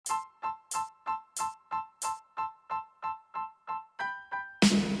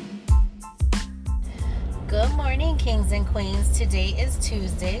Good morning, kings and queens. Today is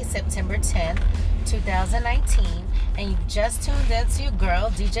Tuesday, September 10th, 2019, and you just tuned in to your girl,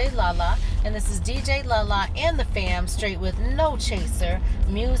 DJ Lala, and this is DJ Lala and the fam, straight with no chaser,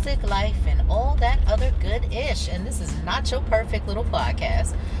 music, life, and all that other good-ish, and this is not your perfect little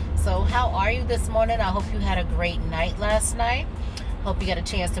podcast. So how are you this morning? I hope you had a great night last night. Hope you got a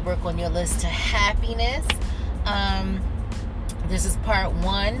chance to work on your list to happiness. This is part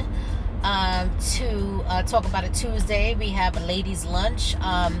one. To talk about a Tuesday, we have a ladies' lunch,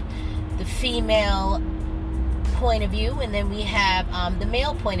 the female point of view, and then we have the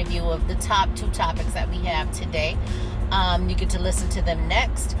male point of view of the top two topics that we have today. You get to listen to them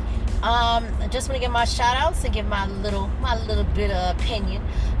next. I just want to give my shout outs and give my little bit of opinion.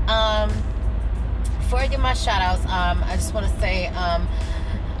 Before I give my shout outs, I just want to say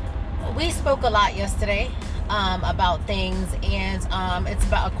we spoke a lot yesterday about things, and it's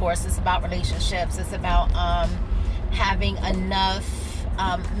about relationships. It's about having enough,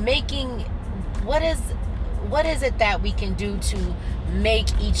 making what is it that we can do to make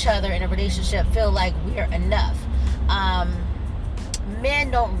each other in a relationship feel like we're enough.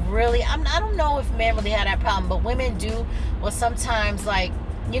 Men don't really, I don't know if men really have that problem, but women do. Well, sometimes, like,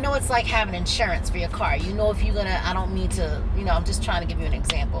 it's like having insurance for your car. If you're gonna, I don't mean to, I'm just trying to give you an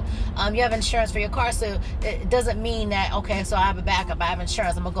example. You have insurance for your car, so it doesn't mean that, okay, so I have a backup, I have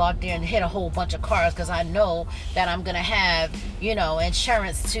insurance, I'm gonna go out there and hit a whole bunch of cars because I know that I'm gonna have,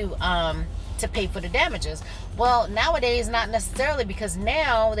 insurance to pay for the damages. Well, nowadays, not necessarily, because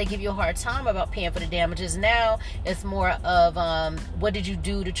now they give you a hard time about paying for the damages. Now it's more of what did you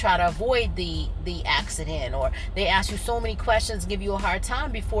do to try to avoid the accident, or they ask you so many questions, give you a hard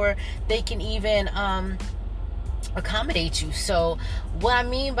time before they can even accommodate you. So what I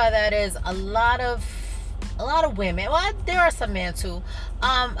mean by that is a lot of women, well, there are some men too,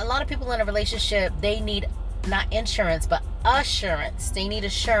 a lot of people in a relationship, they need not insurance but assurance. They need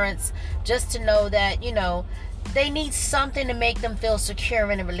assurance just to know that they need something to make them feel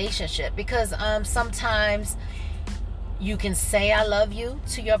secure in a relationship, because sometimes you can say I love you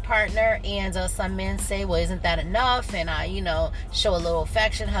to your partner, and some men say, well, isn't that enough? And I show a little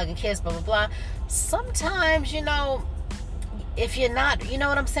affection, hug and kiss, blah blah blah. Sometimes if you're not,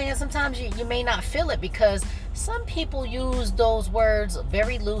 what I'm saying, sometimes you may not feel it, because some people use those words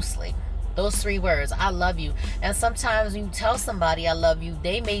very loosely. Those three words, I love you. And sometimes when you tell somebody I love you,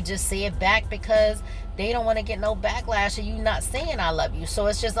 they may just say it back because they don't want to get no backlash of you not saying I love you. So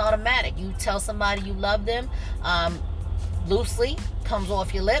it's just automatic. You tell somebody you love them, loosely, comes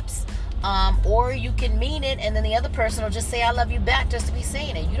off your lips, or you can mean it, and then the other person will just say I love you back just to be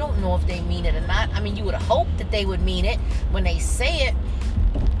saying it. You don't know if they mean it or not. I mean, you would hope that they would mean it when they say it.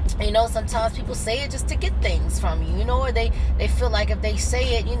 Sometimes people say it just to get things from you, or they feel like if they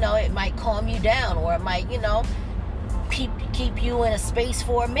say it, it might calm you down, or it might, keep you in a space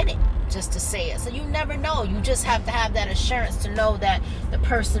for a minute just to say it. So you never know. You just have to have that assurance to know that the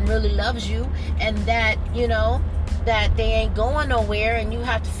person really loves you, and that, that they ain't going nowhere, and you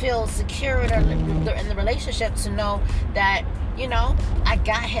have to feel secure in the relationship to know that, I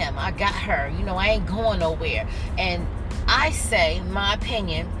got him, I got her, I ain't going nowhere. And I say, my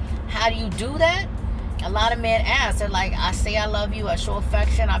opinion, how do you do that? A lot of men ask, they're like, I say I love you, I show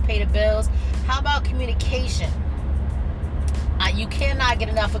affection, I pay the bills. How about communication? You cannot get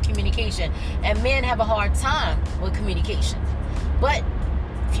enough of communication, and men have a hard time with communication. But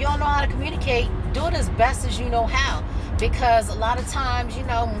if you don't know how to communicate, do it as best as you know how. Because a lot of times,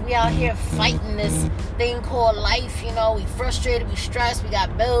 we out here fighting this thing called life, we frustrated, we stressed, we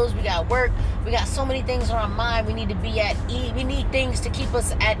got bills, we got work, we got so many things on our mind. We need to be at ease. We need things to keep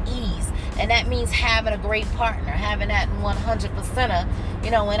us at ease. And that means having a great partner, having that 100%,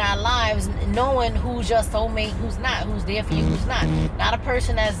 in our lives, knowing who's your soulmate, who's not, who's there for you, who's not. Not a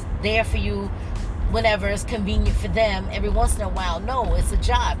person that's there for you whenever it's convenient for them every once in a while. No, it's a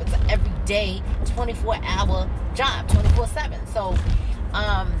job. It's an everyday 24-hour job, 24/7. So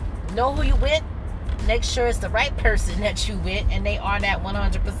know who you with, make sure it's the right person that you with, and they are that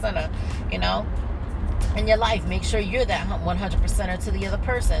 100%, in your life. Make sure you're that 100% to the other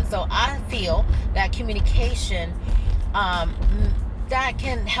person. So I feel that communication, that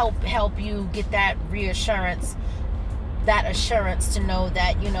can help you get that reassurance, that assurance to know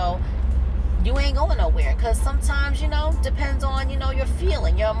that you ain't going nowhere. Because sometimes, depends on, your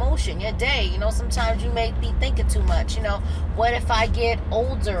feeling, your emotion, your day. Sometimes you may be thinking too much. What if I get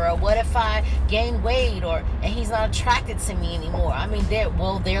older, or what if I gain weight, and he's not attracted to me anymore? I mean, there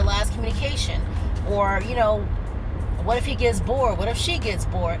lies communication. Or, what if he gets bored? What if she gets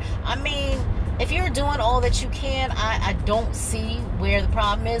bored? I mean, if you're doing all that you can, I don't see where the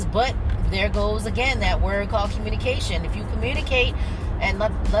problem is. But there goes again that word called communication. If you communicate and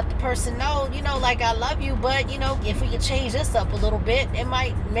let the person know, like, I love you, but, if we could change this up a little bit, it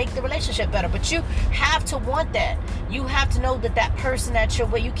might make the relationship better. But you have to want that. You have to know that person that you're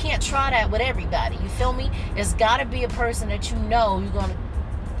with, you can't try that with everybody. You feel me? It's got to be a person that you're going to,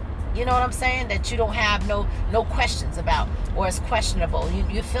 you know what I'm saying? That you don't have no questions about, or it's questionable.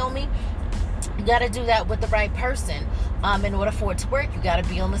 You feel me? You got to do that with the right person. In order for it to work, you got to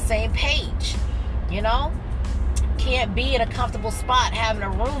be on the same page. Can't be in a comfortable spot having a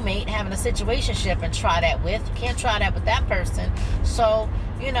roommate, having a situationship, and try that with. You can't try that with that person. So,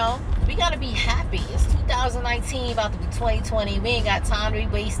 we got to be happy. It's 2019, about to be 2020. We ain't got time to be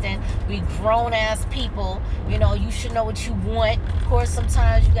wasting. We grown-ass people. You should know what you want. Of course,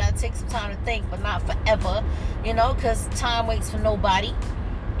 sometimes you got to take some time to think, but not forever, because time waits for nobody.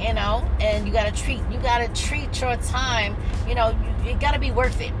 And you gotta treat your time, you gotta be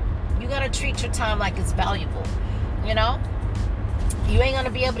worth it. You gotta treat your time like it's valuable. You ain't gonna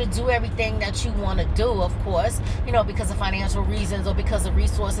be able to do everything that you want to do, of course, because of financial reasons or because of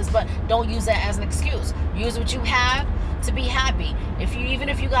resources, but don't use that as an excuse. Use what you have to be happy. Even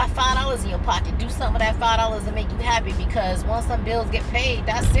if you got $5 in your pocket, do something with that $5 to make you happy, because once some bills get paid,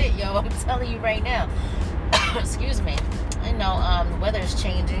 that's it, yo. I'm telling you right now. Excuse me. The weather is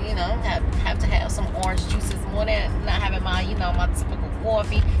changing. Have to have some orange juice this morning. Not having my, my typical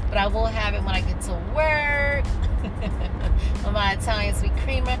coffee, but I will have it when I get to work. With my Italian sweet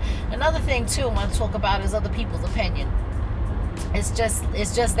creamer. Another thing too I want to talk about is other people's opinion. It's just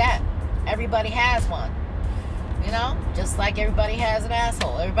that everybody has one. Just like everybody has an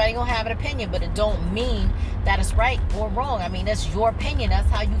asshole. Everybody gonna have an opinion, but it don't mean that it's right or wrong. I mean, that's your opinion. That's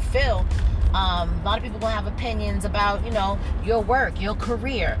how you feel. A lot of people gonna have opinions about, your work, your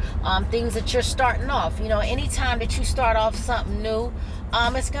career, things that you're starting off. Anytime that you start off something new,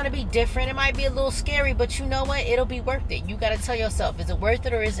 it's gonna be different. It might be a little scary, but you know what? It'll be worth it. You gotta tell yourself, is it worth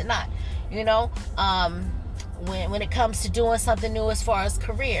it or is it not? When it comes to doing something new as far as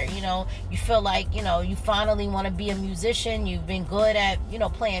career, you feel like, you finally want to be a musician. You've been good at,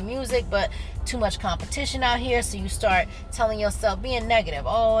 playing music, but too much competition out here. So you start telling yourself, being negative.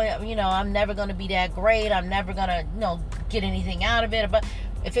 Oh, I'm never going to be that great. I'm never going to, get anything out of it. But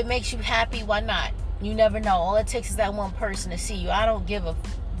if it makes you happy, why not? You never know. All it takes is that one person to see you. I don't give a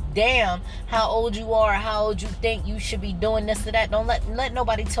damn how old you are, how old you think you should be doing this or that. Don't let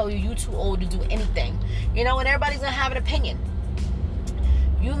nobody tell you too old to do anything. And everybody's gonna have an opinion.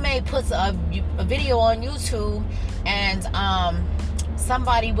 You may put a video on YouTube, and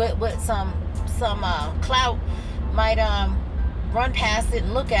somebody with some clout might run past it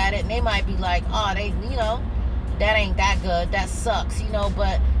and look at it, and they might be like, oh, that ain't that good, that sucks,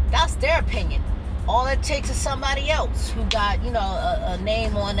 but that's their opinion. All it takes is somebody else who got, a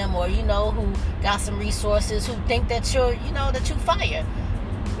name on them, or, who got some resources, who think that you're, that you fire.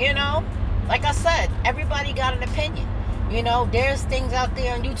 Like I said, everybody got an opinion. There's things out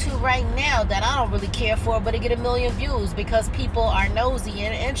there on YouTube right now that I don't really care for, but it get 1 million views because people are nosy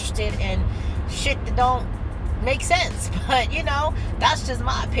and interested in shit that don't make sense. But, that's just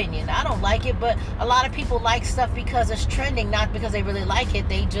my opinion. I don't like it, but a lot of people like stuff because it's trending, not because they really like it.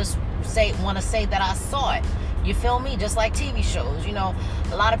 They just want to say that I saw it. You feel me? Just like TV shows.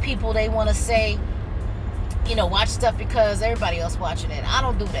 A lot of people, they want to say, watch stuff because everybody else watching it. I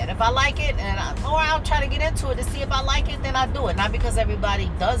don't do that. If I like it, or I'll try to get into it to see if I like it, then I do it. Not because everybody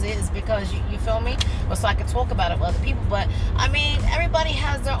does it. It's because, you feel me? Or so I can talk about it with other people. But, I mean, everybody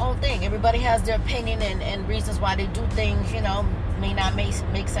has their own thing. Everybody has their opinion and reasons why they do things, may not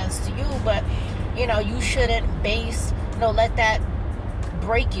make sense to you. But, you shouldn't let that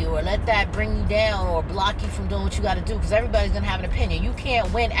break you or let that bring you down or block you from doing what you got to do, because everybody's gonna have an opinion. You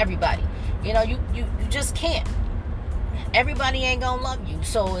can't win everybody. You just can't. Everybody ain't gonna love you.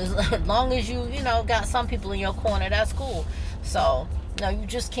 So as long as you got some people in your corner, that's cool. So you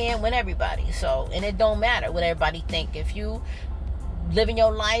just can't win everybody. So, and it don't matter what everybody think. If you living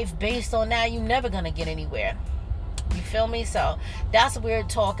your life based on that, you're never gonna get anywhere. You feel me? So that's what we're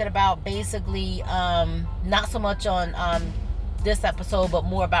talking about, basically. Not so much on this episode, but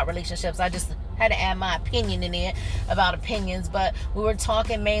more about relationships. I just had to add my opinion in there about opinions, but we were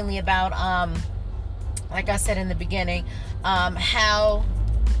talking mainly about like I said in the beginning, how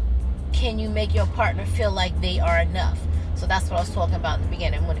can you make your partner feel like they are enough? So that's what I was talking about in the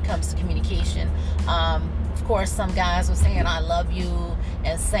beginning when it comes to communication. Of course, some guys were saying I love you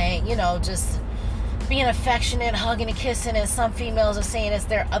and saying, just being affectionate, hugging and kissing, and some females are saying it's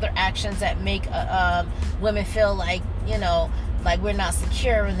their other actions that make women feel like, like we're not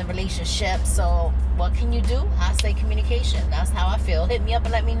secure in the relationship. So what can you do? I say communication. That's how I feel. Hit me up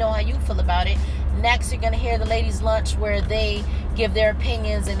and let me know how you feel about it. Next, you're going to hear the ladies' lunch, where they give their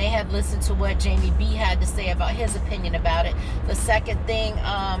opinions, and they have listened to what Jamie B had to say about his opinion about it. The second thing,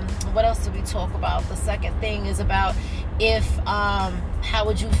 what else did we talk about? The second thing is about if, how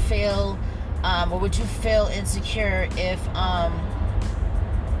would you feel, or would you feel insecure if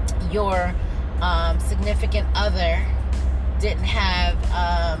your significant other didn't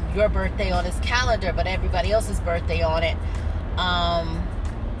have your birthday on his calendar, but everybody else's birthday on it,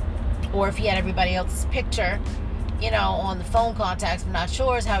 or if he had everybody else's picture, on the phone contacts but not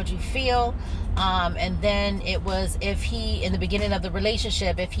yours? How would you feel? And then it was, if he, in the beginning of the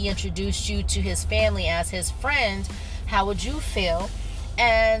relationship, if he introduced you to his family as his friend, how would you feel?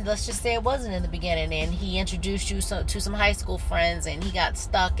 And let's just say it wasn't in the beginning, and he introduced you to some high school friends, and he got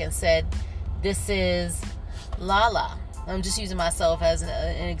stuck and said, this is Lala. I'm just using myself as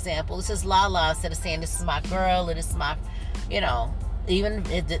an example. This is Lala, instead of saying this is my girl, or this is my, even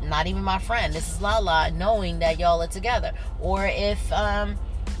not even my friend. This is Lala, knowing that y'all are together. Or if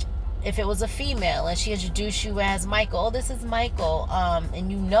it was a female and she introduced you as Michael, this is Michael,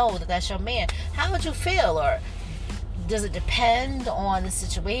 and you know that that's your man, how would you feel? Or does it depend on the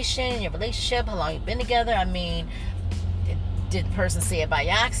situation, your relationship, how long you've been together? I mean, did the person say it by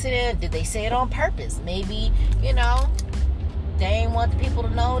accident? Did they say it on purpose? Maybe, they didn't want the people to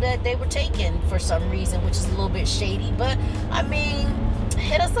know that they were taken for some reason, which is a little bit shady. But, I mean,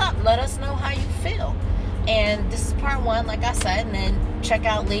 hit us up. Let us know how you feel. And this is part one, like I said. And then check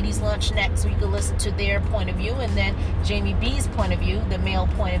out Ladies Lunch next, so you can listen to their point of view. And then Jamie B's point of view, the male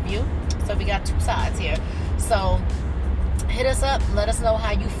point of view. So we got two sides here. So hit us up. Let us know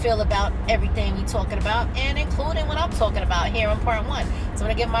how you feel about everything we're talking about, and including what I'm talking about here on part one. So I'm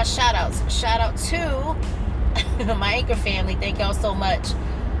going to give my shout outs. Shout out to my Anchor family. Thank y'all so much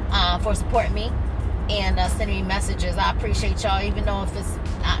for supporting me and sending me messages. I appreciate y'all, even though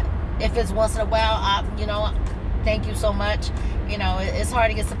if it's once in a while, thank you so much. It's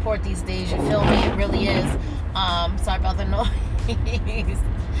hard to get support these days, you feel me? It really is. Sorry about the noise.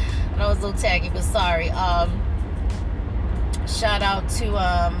 I know it's a little taggy, but sorry. Shout out to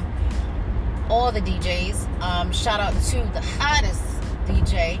all the DJs. Shout out to the hottest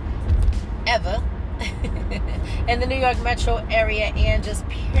DJ ever in the New York metro area, and just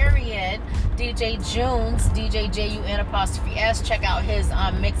period, DJ Junes, DJ JUN''S. Check out his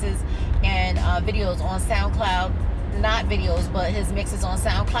mixes and videos on SoundCloud. Not videos, but his mixes on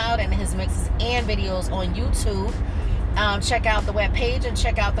SoundCloud, and his mixes and videos on YouTube. Check out the webpage and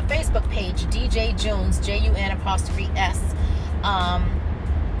check out the Facebook page, DJ Junes, JUN''S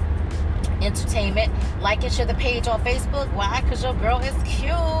Entertainment. Like and share the page on Facebook. Why? Because your girl is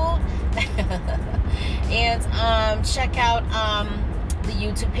cute. And check out the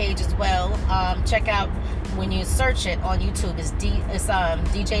YouTube page as well. Check out, when you search it on YouTube, it's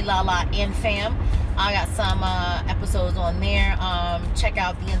DJ Lala and Fam. I got some episodes on there. Check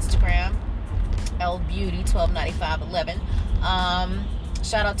out the Instagram, L Beauty 129511.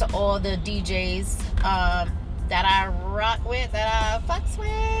 Shout out to all the DJs that I rock with, that I fucks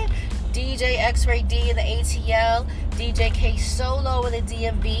with. DJ X-Ray D in the ATL, DJ K Solo in the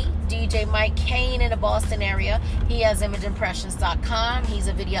DMV, DJ Mike Kane in the Boston area. He has ImageImpressions.com. He's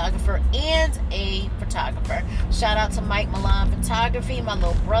a videographer and a photographer. Shout out to Mike Milan Photography, my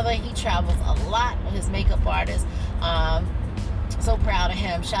little brother. He travels a lot with his makeup artist. So proud of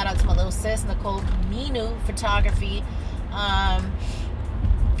him. Shout out to my little sis, Nicole Camino Photography.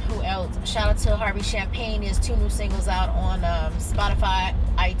 Who else? Shout out to Harvey Champagne. He has 2 new singles out on Spotify,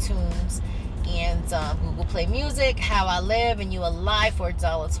 iTunes, and Google Play Music. How I Live and You Alive for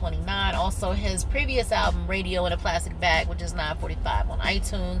 $1.29. Also his previous album, Radio in a Plastic Bag, which is $9.45 on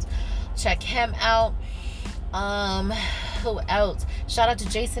iTunes. Check him out. Who else? Shout out to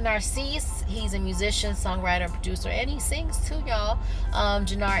Jason Narcisse. He's a musician, songwriter, and producer, and he sings too, y'all.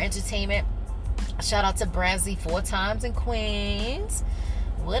 Jannar Entertainment. Shout out to Brazzy 4 times in Queens.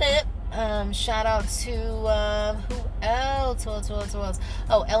 What up? Shout out to who else?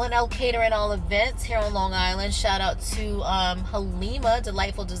 Oh, L&L Catering All Events here on Long Island. Shout out to Halima,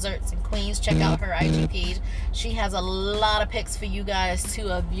 Delightful Desserts in Queens. Check out her IG page. She has a lot of pics for you guys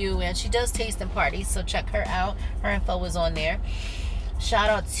to view, and she does tasting parties, so check her out. Her info is on there. Shout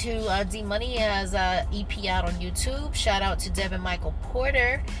out to D Money. He has EP out on YouTube. Shout out to Devin Michael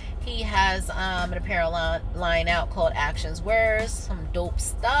Porter. He has an apparel line out called Actions Wears. Some dope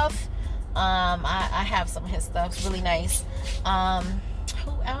stuff. I have some of his stuff. It's really nice.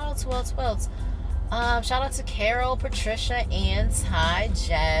 Who else? Shout out to Carol, Patricia, and Ty,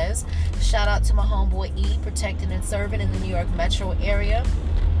 Jazz. Shout out to my homeboy E, protecting and serving in the New York metro area.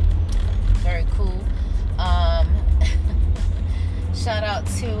 Very cool. Shout out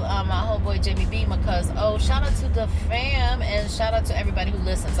to my homeboy Jamie B, my cousin. Oh, shout out to the fam, and shout out to everybody who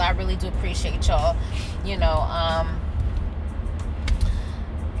listens. I really do appreciate y'all. You know, I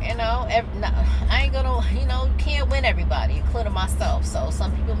ain't gonna, can't win everybody, including myself. So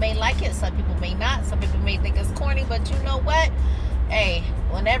some people may like it, some people may not, some people may think it's corny, but you know what? Hey,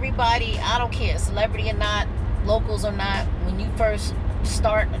 when everybody, I don't care, celebrity or not, locals or not, when you first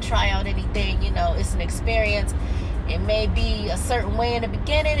start to try out anything, it's an experience. It may be a certain way in the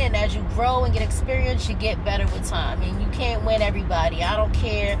beginning, and as you grow and get experience, you get better with time. And you can't win everybody. I don't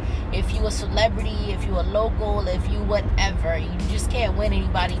care if you a celebrity, if you a local, if you whatever. You just can't win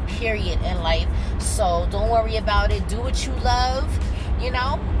anybody, period, in life. So don't worry about it. Do what you love,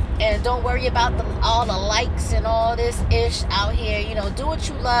 and don't worry about all the likes and all this ish out here. Do what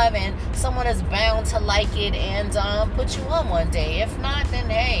you love, and someone is bound to like it and put you on one day. If not, then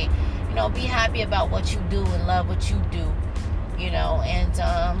hey, be happy about what you do and love what you do,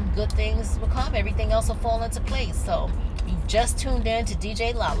 and good things will come. Everything else will fall into place. So you've just tuned in to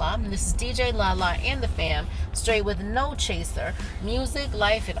DJ Lala, and this is DJ Lala and the fam, straight with no chaser, music,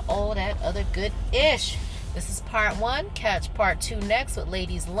 life, and all that other good ish. This is part 1. Catch part 2 next with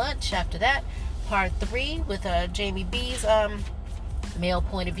Ladies Lunch. After that, part 3 with Jamie B's male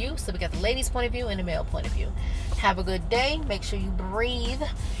point of view. So we got the ladies' point of view and the male point of view. Have a good day. Make sure you breathe.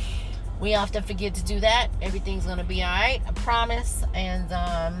 We often forget to do that. Everything's going to be all right, I promise. And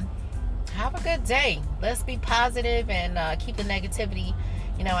have a good day. Let's be positive and keep the negativity,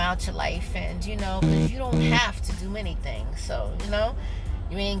 out your life. And, because you don't have to do anything. So,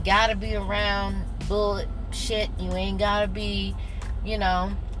 you ain't got to be around bullshit. You ain't got to be,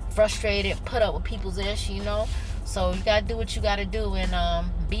 frustrated, put up with people's ish, So you got to do what you got to do and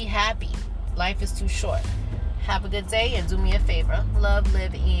be happy. Life is too short. Have a good day and do me a favor. Love,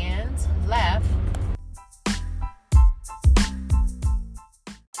 live, and laugh.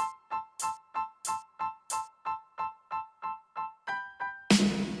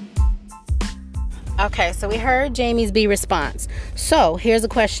 Okay, so we heard Jamie's B response. So here's a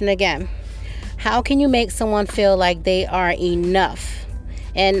question again. How can you make someone feel like they are enough?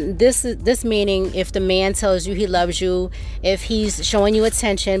 And this meaning if the man tells you he loves you, if he's showing you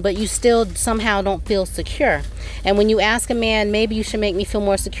attention, but you still somehow don't feel secure. And when you ask a man, maybe you should make me feel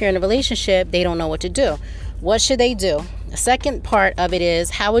more secure in a relationship, they don't know what to do. What should they do? The second part of it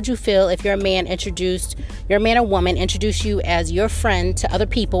is, how would you feel if your man or woman introduced you as your friend to other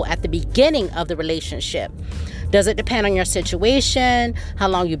people at the beginning of the relationship? Does it depend on your situation, how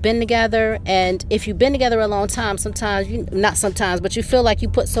long you've been together? And if you've been together a long time, but you feel like you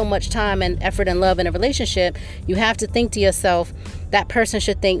put so much time and effort and love in a relationship, you have to think to yourself, that person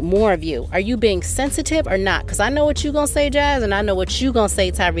should think more of you. Are you being sensitive or not? Because I know what you're going to say, Jazz, and I know what you're going to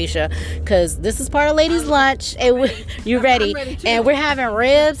say, Tyresha, because this is part of Ladies Lunch. And you ready? And we're having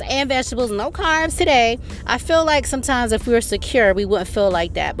ribs and vegetables, no carbs today. I feel like sometimes if we were secure, we wouldn't feel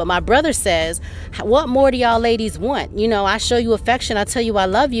like that. But my brother says, what more do y'all ladies want? I show you affection, I tell you I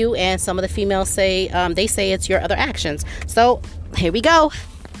love you, and some of the females say, they say it's your other actions. So here we go. All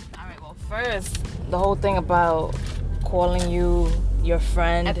right, well, first, the whole thing about calling you your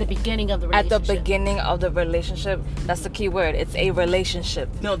friend at the beginning of the relationship. That's the key word. It's a relationship.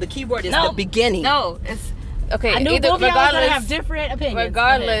 No, the key word is the beginning. No, it's okay. I knew both of y'all are gonna have different opinions.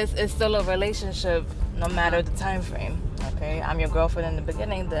 Regardless, it's still a relationship, no matter the time frame. Okay, I'm your girlfriend in the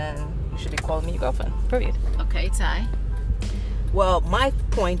beginning, then you should be calling me your girlfriend. Period. Okay, Ty. Well, my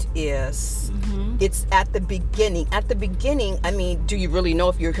point is, it's at the beginning. At the beginning, I mean, do you really know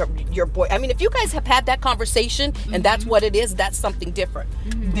if you're your boy? I mean, if you guys have had that conversation and that's what it is, that's something different.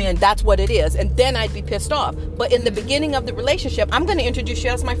 Then that's what it is. And then I'd be pissed off. But in the beginning of the relationship, I'm going to introduce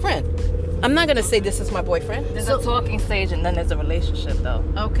you as my friend. I'm not going to say this is my boyfriend. There's a talking stage and then there's a relationship, though.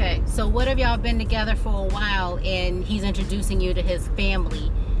 Okay, so what if y'all been together for a while and he's introducing you to his family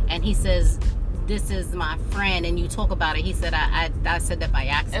and he says, this is my friend, and you talk about it. He said, I said that by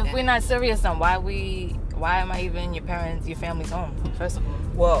accident. If we're not serious, then why am I even your family's home, first of all?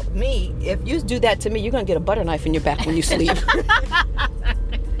 Well, if you do that to me, you're going to get a butter knife in your back when you sleep.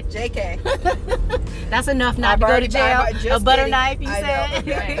 JK. That's enough not to go to jail. A butter knife, you said?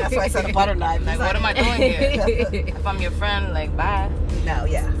 Right. That's why I said a butter knife. Like, what am I doing here? If I'm your friend, like, bye. No,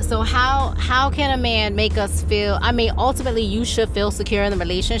 yeah. So how can a man make us feel, I mean, ultimately you should feel secure in the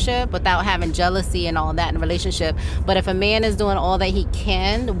relationship without having jealousy and all that in the relationship. But if a man is doing all that he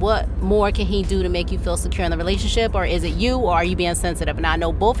can, what more can he do to make you feel secure in the relationship? Or is it you, or are you being sensitive? And I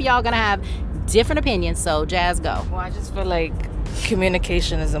know both of y'all are going to have different opinions. So Jazz, go. Well, I just feel like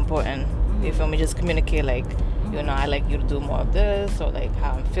communication is important. You feel me? Just communicate, like, you know, I like you to do more of this, or like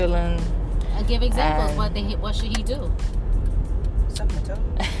how I'm feeling. And give examples. What should he do?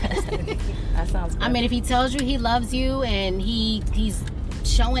 That sounds good. I mean, if he tells you he loves you and he's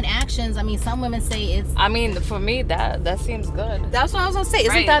showing actions, I mean, some women say it's. I mean, for me, that seems good. That's what I was gonna say. Isn't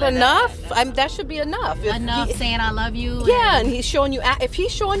Right, that like enough? that- That should be enough. If Enough saying I love you. Yeah, and he's showing you. If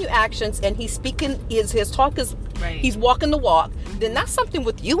he's showing you actions and he's speaking, his talk is, Right. he's walking the walk. Then that's something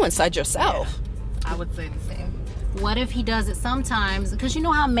with you inside yourself. I would say the same. What if he does it sometimes? Because you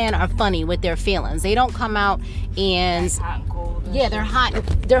know how men are funny with their feelings. They don't come out and It's hot and cold. and yeah, shit. they're hot.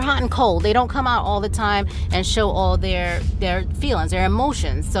 They're hot and cold. They don't come out all the time and show all their feelings, their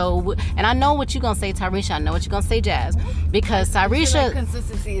emotions. So, and I know what you're gonna say, Tyresha. I know what you're gonna say, Jazz, because I feel like Tyresha.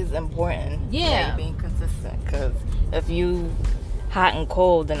 consistency is important. Yeah. Like being consistent. Because if you hot and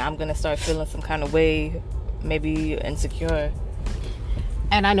cold, then I'm gonna start feeling some kind of way, maybe insecure.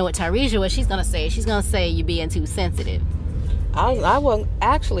 And I know what Tyresha, what she's gonna say. She's gonna say you're being too sensitive. I will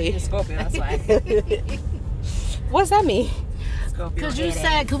actually. Scorpio, that's why. What's that mean? Scorpio. Because you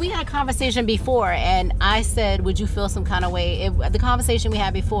said, because we had a conversation before, and I said, would you feel some kind of way? The conversation we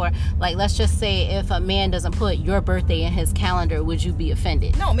had before, like, let's just say if a man doesn't put your birthday in his calendar, would you be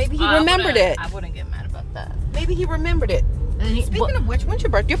offended? No, maybe he remembered it. I wouldn't get mad about that. Maybe he remembered it. And he- Speaking of which, when's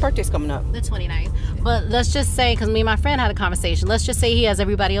your birthday? Your birthday's coming up. The 29th. But let's just say, because me and my friend had a conversation, let's just say he has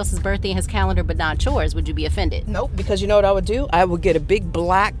everybody else's birthday in his calendar, but not yours. Would you be offended? Nope, because you know what I would do? I would get a big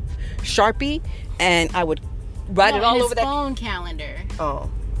black Sharpie and I would write it all his over that. phone calendar. Oh.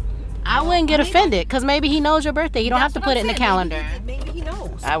 I wouldn't get offended because maybe he knows your birthday. You don't have to put it in the calendar. Maybe he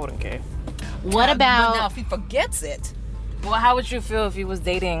knows. I wouldn't care. What But now about? if he forgets it, Well, how would you feel if you was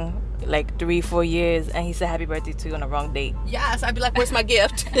dating like 3-4 years and he said happy birthday to you on the wrong date? yes, I'd be like, where's my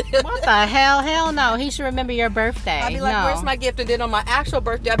gift? What the hell? Hell no. He should remember your birthday. I'd be like, no. where's my gift? And then on my actual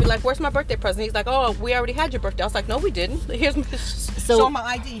birthday, I'd be like, where's my birthday present? He's like, oh, we already had your birthday. I was like, no, we didn't. Here's my, show my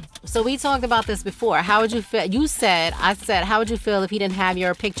ID. So we talked about this before. How would you feel? You said, I said, how would you feel if he didn't have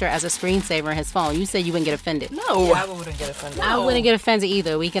your picture as a screensaver in his phone? You said you wouldn't get offended. No. Yeah, I wouldn't get offended. I wouldn't get offended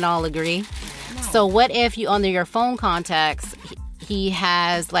either. We can all agree. So what if you, under your phone contacts, he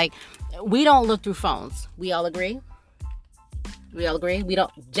has, like, we don't look through phones. We all agree? We all agree? We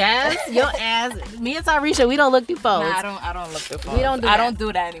don't. Jazz, your ass. Me and Tyresha, we don't look through phones. Nah, I don't look through phones. We don't do I that. don't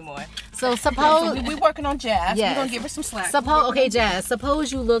do that anymore. So suppose. We're working on Jazz. Yes. We're going to give her some slack. Okay, Jazz.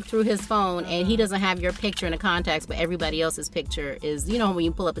 Suppose you look through his phone and he doesn't have your picture in the contacts, but everybody else's picture is. You know when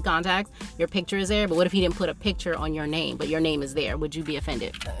you pull up the contacts, your picture is there. But what if he didn't put a picture on your name, but your name is there? Would you be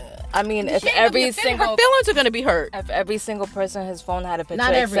offended? I mean, if She ain't gonna be every offended. single Her feelings are going to be hurt. if every single person in his phone had a picture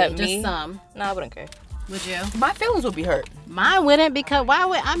Not every, except just me, some. no, I wouldn't care. Would you? My feelings would be hurt. Mine wouldn't, because why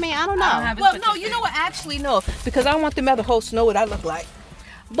would? I mean, I don't know. I don't have his Well, picture no, you know what? Actually, no. Because I don't want them other hosts to know what I look like.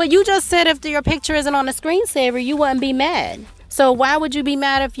 But you just said if your picture isn't on the screensaver, you wouldn't be mad. So why would you be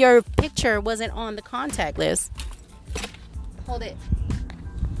mad if your picture wasn't on the contact list? Hold it.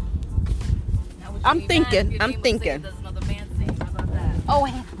 I'm thinking. Oh,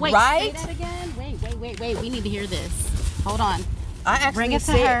 wait. Right? Say that again. Wait. We need to hear this. Hold on. Bring it to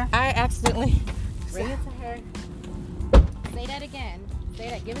said- her. I accidentally. Bring it to her. Say that again. Say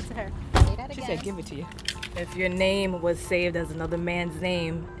that. Give it to her. Say that She again. said, give it to you. If your name was saved as another man's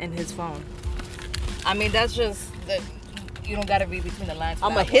name in his phone, I mean that's just that you don't gotta read between the lines.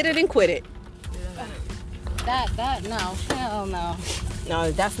 I'm going to hit it and quit it. That, no. Hell no.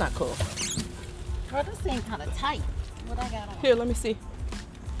 No, that's not cool. Bro, this thing kind of tight. What I got on? Here, let me see.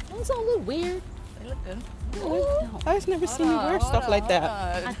 It's a little weird. They look good. I just never seen you wear stuff like that.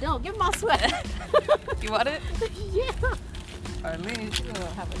 I don't. Give me my sweater. You want it? Yeah. Or at least you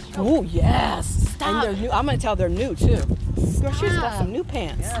don't have a show. Oh, yes. Stop. And they're new. I'm going to tell they're new, too. Girl, she's got some new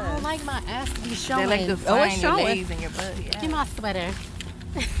pants. I don't like my ass to be showing. They like to Oh, it's find your showing. legs and your butt. Give Yeah. me my sweater.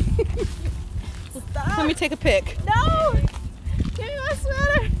 Let me take a pic. No. Give me my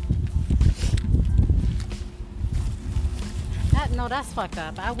sweater. No, that's fucked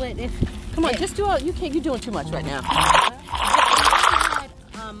up. I would if. Come on, just do all. You can't. You're doing too much right now. Had,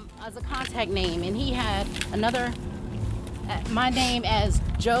 as a contact name, and he had another, my name as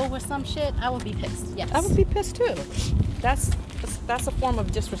Joe or some shit, I would be pissed. Yes, I would be pissed too. That's a form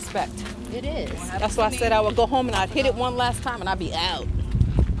of disrespect. It is. That's why I said I would go home and I'd hit it one last time and I'd be out.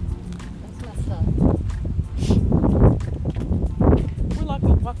 That's messed up.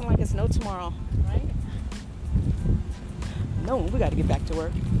 We're walking like it's no tomorrow. Right? No, we got to get back to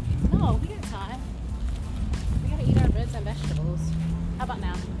work. No, we got time. We gotta eat our ribs and vegetables. How about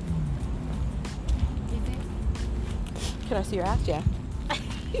now? You think? Can I see your ass, yeah?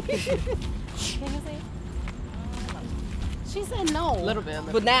 Can you see? She said no. A little bit.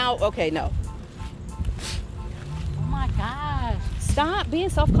 But now, okay, no. Oh my gosh. Stop being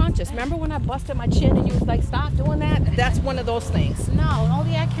self-conscious. Remember when I busted my chin and you was like, stop doing that? That's one of those things. No,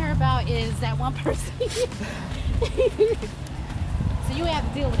 only I care about is that one person. So you have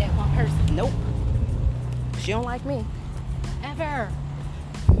to deal with that one person. Nope. She don't like me. Ever.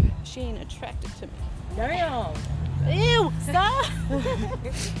 She ain't attracted to me. Damn. Ew, stop.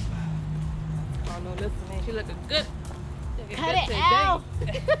 Oh no, listen, man. She looking good. Cut it out.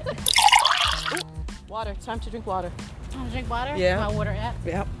 Ooh, water. Time to drink water. Want to drink water? Yeah. My water at?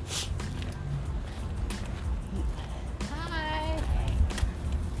 Yep. Hi.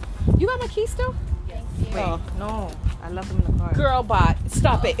 You got my keys still? Thank you. Wait, no. I left them in the car. Girl bot.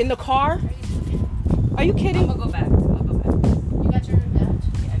 Stop it. In the car? Are you kidding? I'm gonna go back. I'll go back. You got your badge?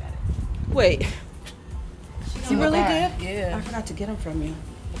 Yeah, I got it. Wait. She You really back. did? Yeah. I forgot to get them from you.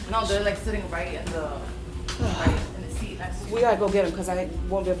 No, they're like sitting right in the seat next to you. We gotta go get them because I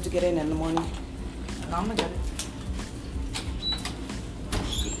won't be able to get in the morning. No, I'm gonna get it.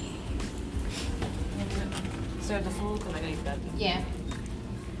 Serve the food because I gotta eat that. Yeah.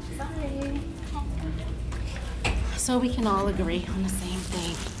 Sorry. So we can all agree on the same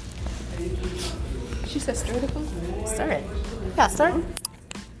thing. She said stir the food? Stir it. Yeah, stir it.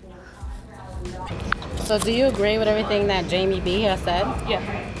 So do you agree with everything that Jamie B has said? Yeah.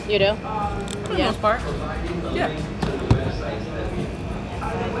 You do? For the most part. Yeah.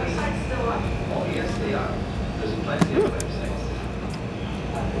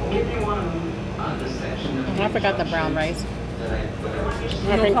 I forgot the brown rice.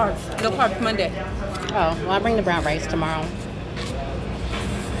 No carbs. No carbs Monday. Oh, well, I'll bring the brown rice tomorrow.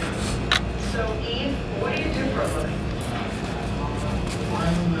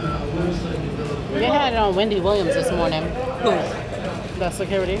 They had it on Wendy Williams this morning. Who? The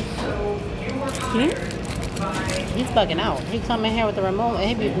security. He's bugging out. He come in here with the remote and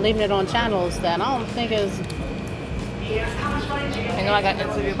he be leaving it on channels that I don't think is. I know I got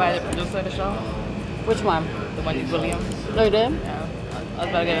interviewed by the producer of the show, Which one? the Wendy Williams. Oh, you did? Yeah. I was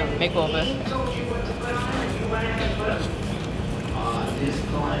about to get a makeover.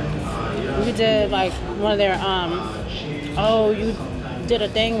 You did like one of their oh, you did a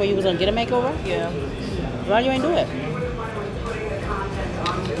thing where you was gonna get a makeover? Yeah. Why you ain't do it?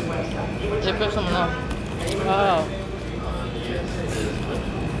 They put someone up. Oh.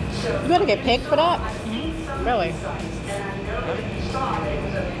 You gotta get picked for that? Really?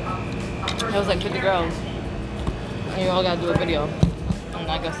 It was like 50 girls. And you all gotta do a video. And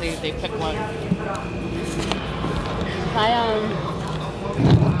I guess they picked one.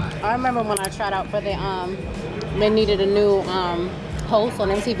 I remember when I tried out for the they needed a new host on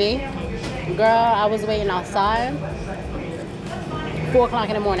MTV. Girl, I was waiting outside 4 o'clock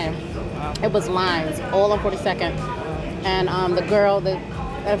in the morning. It was lines all on 42nd. And the girl that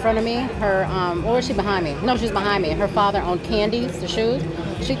in front of me, her or was she behind me? No, she was behind me. Her father owned Candies, the shoes.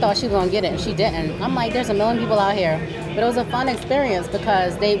 She thought she was gonna get it and she didn't. I'm like, there's a million people out here. But it was a fun experience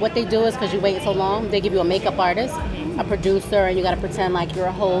because what they do is because you wait so long, they give you a makeup artist, a producer, and you got to pretend like you're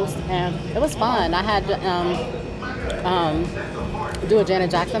a host. And it was fun. I had to do a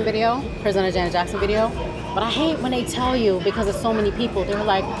Janet Jackson video, present a Janet Jackson video. But I hate when they tell you, because there's so many people, they're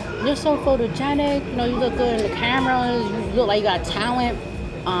like, you're so photogenic, you know, you look good in the cameras, you look like you got talent.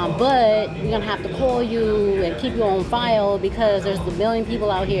 But we're gonna have to call you and keep you on file because there's a million people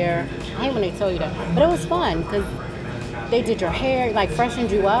out here. I hate when they tell you that. But it was fun because they did your hair, like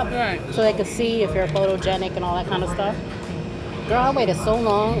freshened you up, Right. so they could see if you're photogenic and all that kind of stuff. Girl, I waited so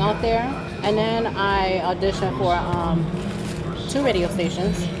long out there, and then I auditioned for 2 radio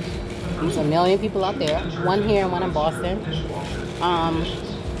stations. There's a million people out there, one here and one in Boston.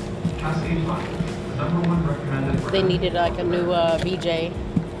 They needed like a new VJ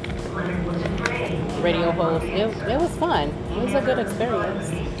radio host. It was fun. It was a good experience.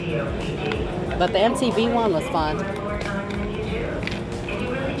 But the MTV one was fun.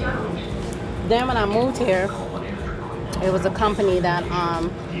 Then when I moved here, it was a company that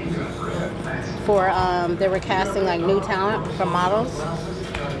they were casting like new talent for models.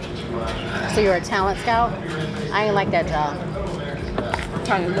 So you're a talent scout. I ain't like that job.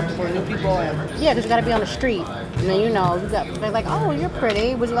 Trying to look for new people. Yeah, because you got to be on the street. And then, you know, they're like, oh, you're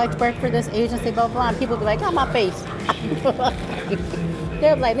pretty. Would you like to work for this agency, blah, blah, blah. And people be like, oh, my face.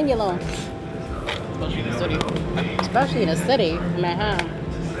 They're like, leave me alone. Especially in the city. Especially in the city, man.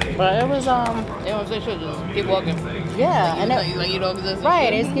 But it was, They don't say shit, just keep walking. yeah. And it, Like you don't exist. right,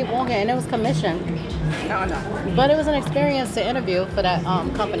 they just keep walking. And it was commission. No. But it was an experience to interview for that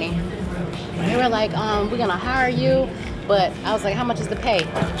company. They were like, we're going to hire you, But I was like, how much is the pay?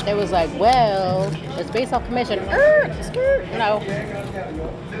 They was like, well, it's based off commission. No.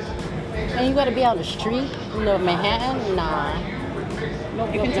 And you got to be out the street, Manhattan? Nah.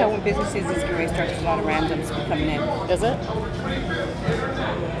 You can tell when businesses is getting ready to start. There's a lot of randoms coming in. Is it?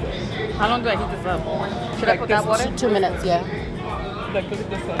 How long do I heat this up? Should I put that water? 2 minutes, yeah. Look at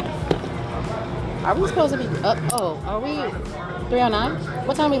this one. Are we supposed to be up? Oh, are we 309?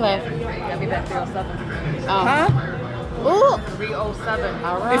 What time we left? I'll be back 307. Huh? Ooh. 307.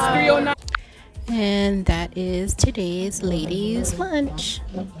 All right. It's 309. And that is today's ladies' lunch.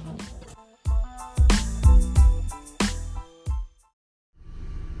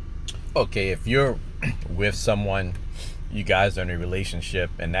 Okay, if you're with someone, you guys are in a relationship,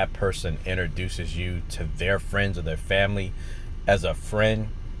 and that person introduces you to their friends or their family as a friend,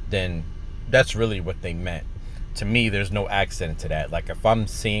 then that's really what they meant. To me, there's no accent to that. Like if I'm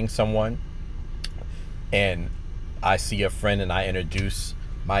seeing someone and I see a friend and I introduce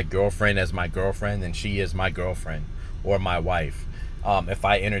my girlfriend as my girlfriend, then she is my girlfriend or my wife. If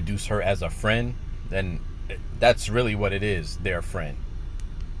I introduce her as a friend, then that's really what it is, their friend.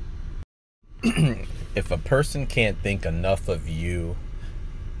 If a person can't think enough of you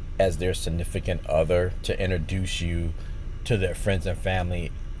as their significant other to introduce you to their friends and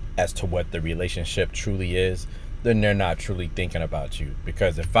family as to what the relationship truly is, then they're not truly thinking about you.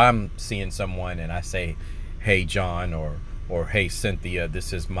 Because if I'm seeing someone and I say, hey John, or hey Cynthia,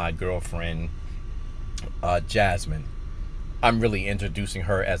 this is my girlfriend Jasmine, I'm really introducing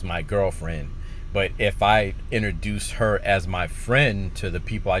her as my girlfriend. But if I introduce her as my friend to the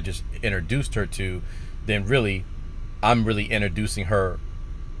people I just introduced her to, then really, I'm really introducing her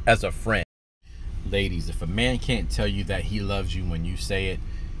as a friend. Ladies, if a man can't tell you that he loves you when you say it,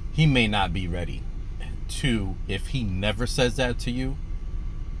 he may not be ready. 2, if he never says that to you,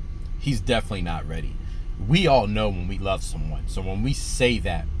 he's definitely not ready. We all know when we love someone. So when we say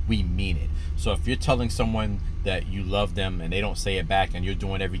that, we mean it. So if you're telling someone that you love them and they don't say it back, and you're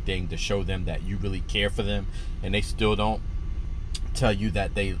doing everything to show them that you really care for them, and they still don't tell you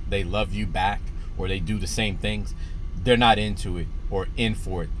that they love you back, or they do the same things, they're not into it or in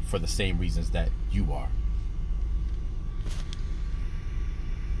for it for the same reasons that you are.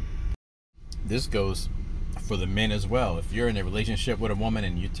 This goes for the men as well. If you're in a relationship with a woman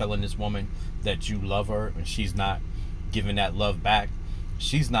and you're telling this woman that you love her and she's not giving that love back,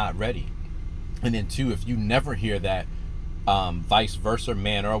 she's not ready. And then 2, if you never hear that vice versa,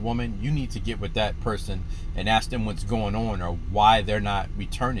 man or a woman, you need to get with that person and ask them what's going on or why they're not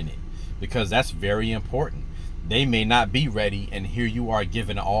returning it, because that's very important. They may not be ready, and here you are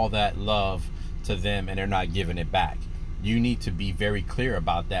giving all that love to them and they're not giving it back. You need to be very clear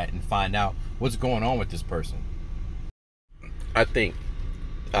about that and find out what's going on with this person. I think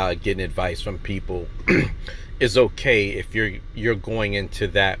getting advice from people is okay if you're going into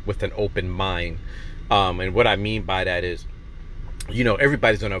that with an open mind. And what I mean by that is,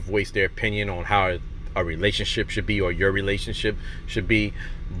 everybody's going to voice their opinion on how a relationship should be or your relationship should be.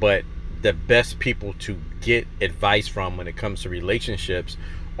 But the best people to get advice from when it comes to relationships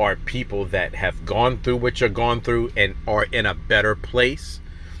are people that have gone through what you're gone through and are in a better place,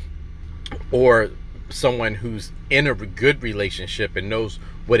 or someone who's in a good relationship and knows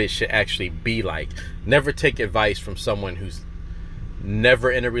what it should actually be like. Never take advice from someone who's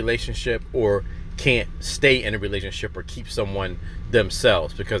never in a relationship or can't stay in a relationship or keep someone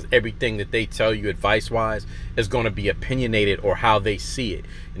themselves, because everything that they tell you advice wise is going to be opinionated or how they see it.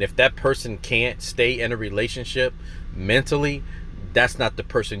 And if that person can't stay in a relationship mentally, that's not the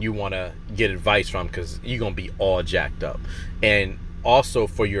person you want to get advice from, because you're going to be all jacked up. And also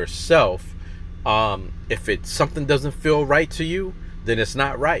for yourself, if something doesn't feel right to you, then it's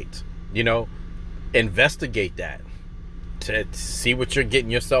not right. Investigate that to see what you're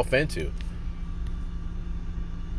getting yourself into.